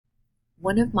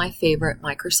One of my favorite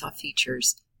Microsoft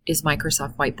features is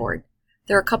Microsoft Whiteboard.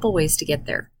 There are a couple ways to get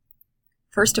there.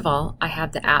 First of all, I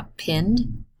have the app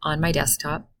pinned on my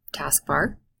desktop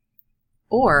taskbar,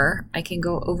 or I can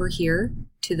go over here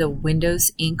to the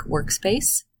Windows Ink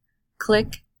workspace,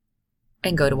 click,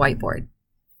 and go to Whiteboard.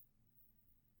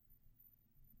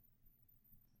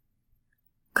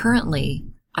 Currently,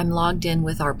 I'm logged in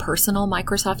with our personal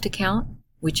Microsoft account,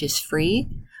 which is free,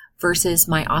 versus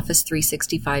my Office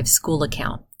 365 school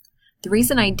account. The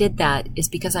reason I did that is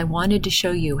because I wanted to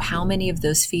show you how many of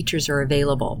those features are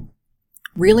available.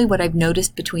 Really, what I've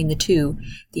noticed between the two,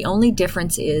 the only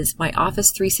difference is my Office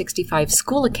 365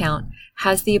 school account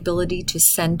has the ability to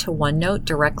send to OneNote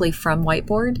directly from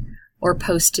Whiteboard or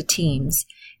post to Teams.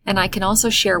 And I can also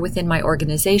share within my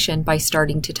organization by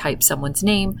starting to type someone's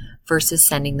name versus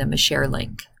sending them a share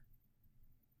link.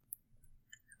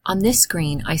 On this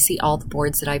screen, I see all the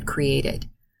boards that I've created.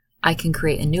 I can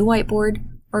create a new whiteboard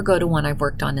or go to one I've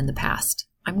worked on in the past.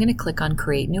 I'm going to click on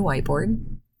Create New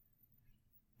Whiteboard.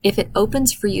 If it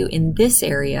opens for you in this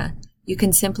area, you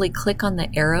can simply click on the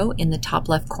arrow in the top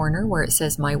left corner where it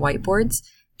says My Whiteboards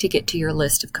to get to your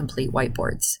list of complete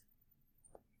whiteboards.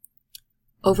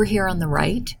 Over here on the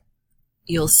right,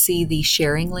 you'll see the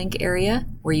sharing link area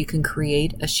where you can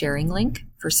create a sharing link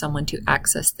for someone to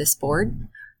access this board.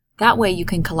 That way you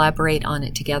can collaborate on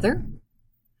it together.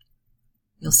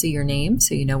 You'll see your name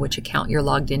so you know which account you're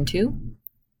logged into.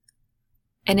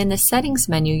 And in the settings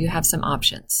menu, you have some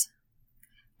options.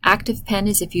 Active pen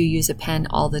is if you use a pen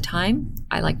all the time.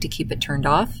 I like to keep it turned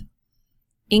off.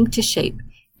 Ink to shape.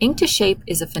 Ink to shape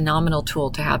is a phenomenal tool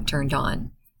to have turned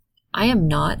on. I am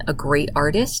not a great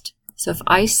artist, so if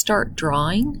I start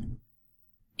drawing,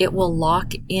 it will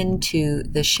lock into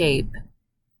the shape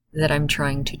that I'm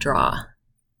trying to draw.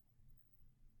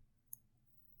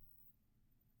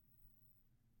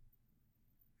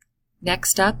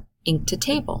 Next up, Ink to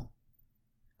Table.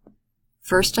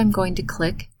 First, I'm going to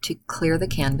click to clear the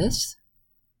canvas.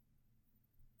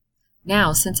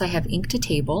 Now, since I have Ink to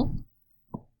Table,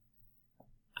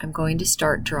 I'm going to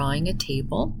start drawing a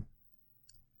table.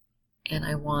 And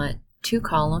I want 2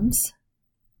 columns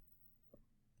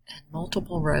and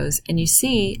multiple rows. And you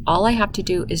see, all I have to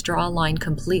do is draw a line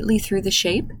completely through the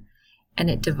shape,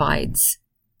 and it divides.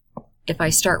 If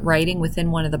I start writing within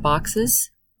one of the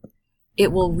boxes,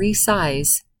 it will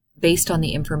resize based on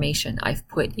the information I've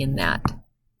put in that.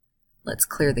 Let's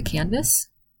clear the canvas.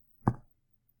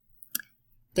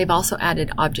 They've also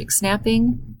added object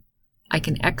snapping. I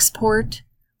can export.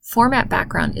 Format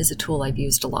background is a tool I've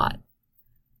used a lot.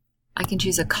 I can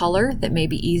choose a color that may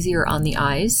be easier on the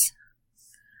eyes.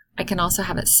 I can also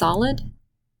have it solid,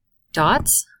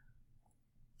 dots,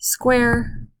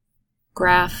 square,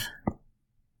 graph,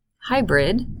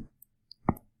 hybrid,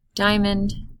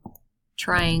 diamond,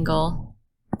 triangle,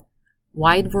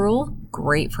 wide rule,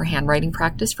 great for handwriting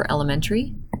practice for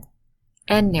elementary,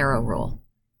 and narrow rule.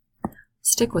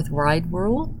 Stick with wide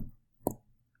rule.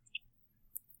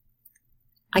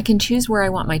 I can choose where I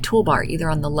want my toolbar, either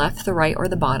on the left, the right, or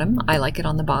the bottom. I like it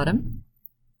on the bottom.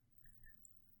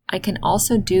 I can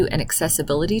also do an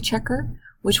accessibility checker,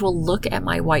 which will look at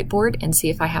my whiteboard and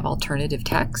see if I have alternative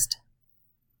text.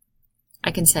 I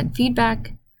can send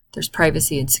feedback. There's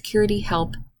privacy and security,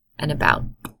 help, and about.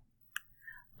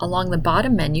 Along the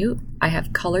bottom menu, I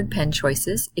have colored pen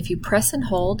choices. If you press and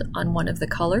hold on one of the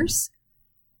colors,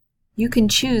 you can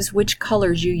choose which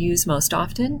colors you use most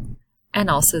often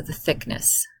and also the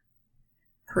thickness.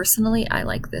 Personally, I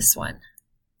like this one.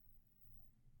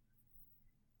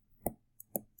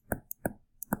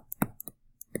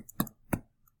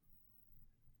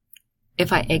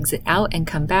 If I exit out and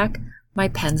come back, my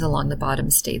pens along the bottom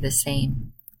stay the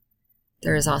same.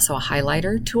 There is also a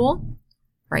highlighter tool.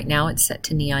 Right now it's set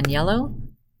to neon yellow.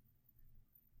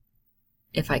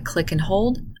 If I click and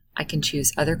hold, I can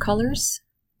choose other colors.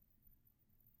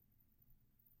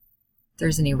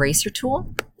 There's an eraser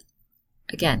tool.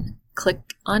 Again, click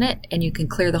on it and you can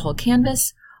clear the whole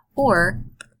canvas or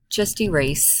just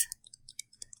erase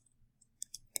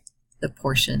the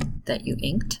portion that you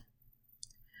inked.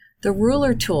 The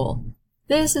ruler tool.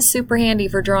 This is super handy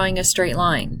for drawing a straight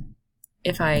line.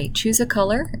 If I choose a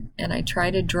color and I try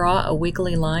to draw a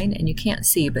wiggly line, and you can't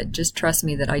see, but just trust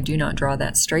me that I do not draw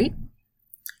that straight.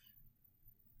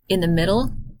 In the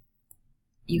middle,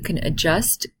 you can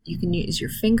adjust. You can use your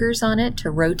fingers on it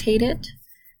to rotate it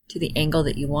to the angle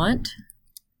that you want.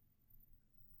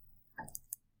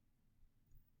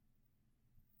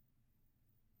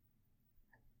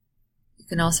 You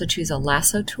can also choose a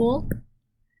lasso tool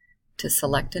to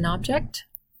select an object,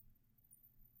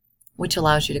 which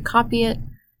allows you to copy it,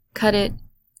 cut it,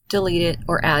 delete it,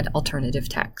 or add alternative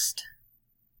text.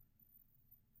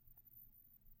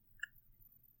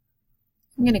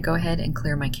 I'm going to go ahead and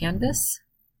clear my canvas.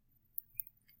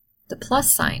 The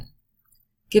plus sign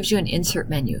gives you an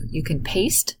insert menu. You can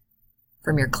paste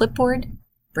from your clipboard,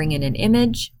 bring in an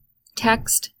image,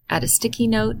 text, add a sticky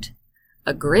note,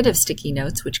 a grid of sticky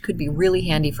notes, which could be really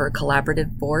handy for a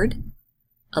collaborative board,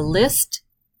 a list,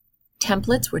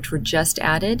 templates, which were just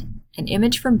added, an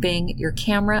image from Bing, your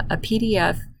camera, a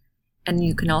PDF, and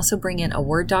you can also bring in a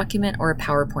Word document or a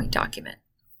PowerPoint document.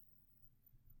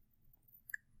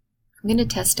 I'm going to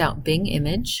test out Bing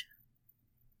image,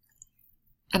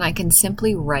 and I can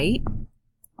simply write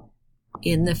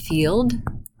in the field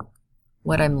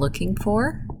what I'm looking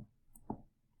for.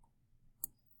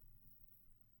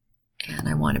 And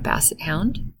I want a basset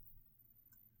hound,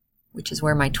 which is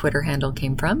where my Twitter handle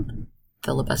came from,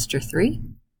 filibuster3.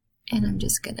 And I'm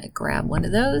just going to grab one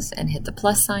of those and hit the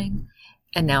plus sign.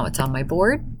 And now it's on my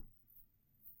board.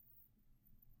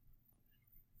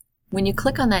 When you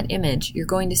click on that image, you're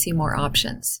going to see more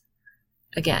options.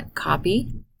 Again,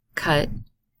 copy, cut,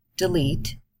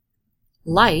 delete,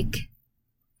 like,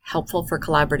 helpful for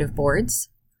collaborative boards,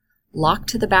 lock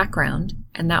to the background,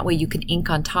 and that way you can ink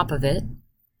on top of it,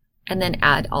 and then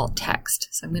add alt text.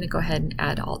 So I'm going to go ahead and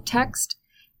add alt text.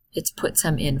 It's put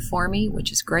some in for me,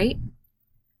 which is great.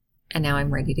 And now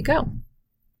I'm ready to go.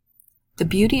 The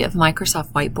beauty of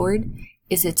Microsoft Whiteboard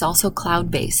is it's also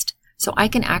cloud-based, so I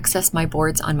can access my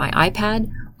boards on my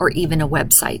iPad or even a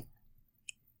website.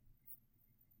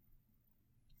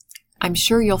 I'm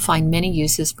sure you'll find many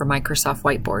uses for Microsoft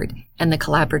Whiteboard and the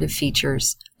collaborative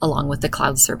features along with the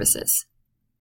cloud services.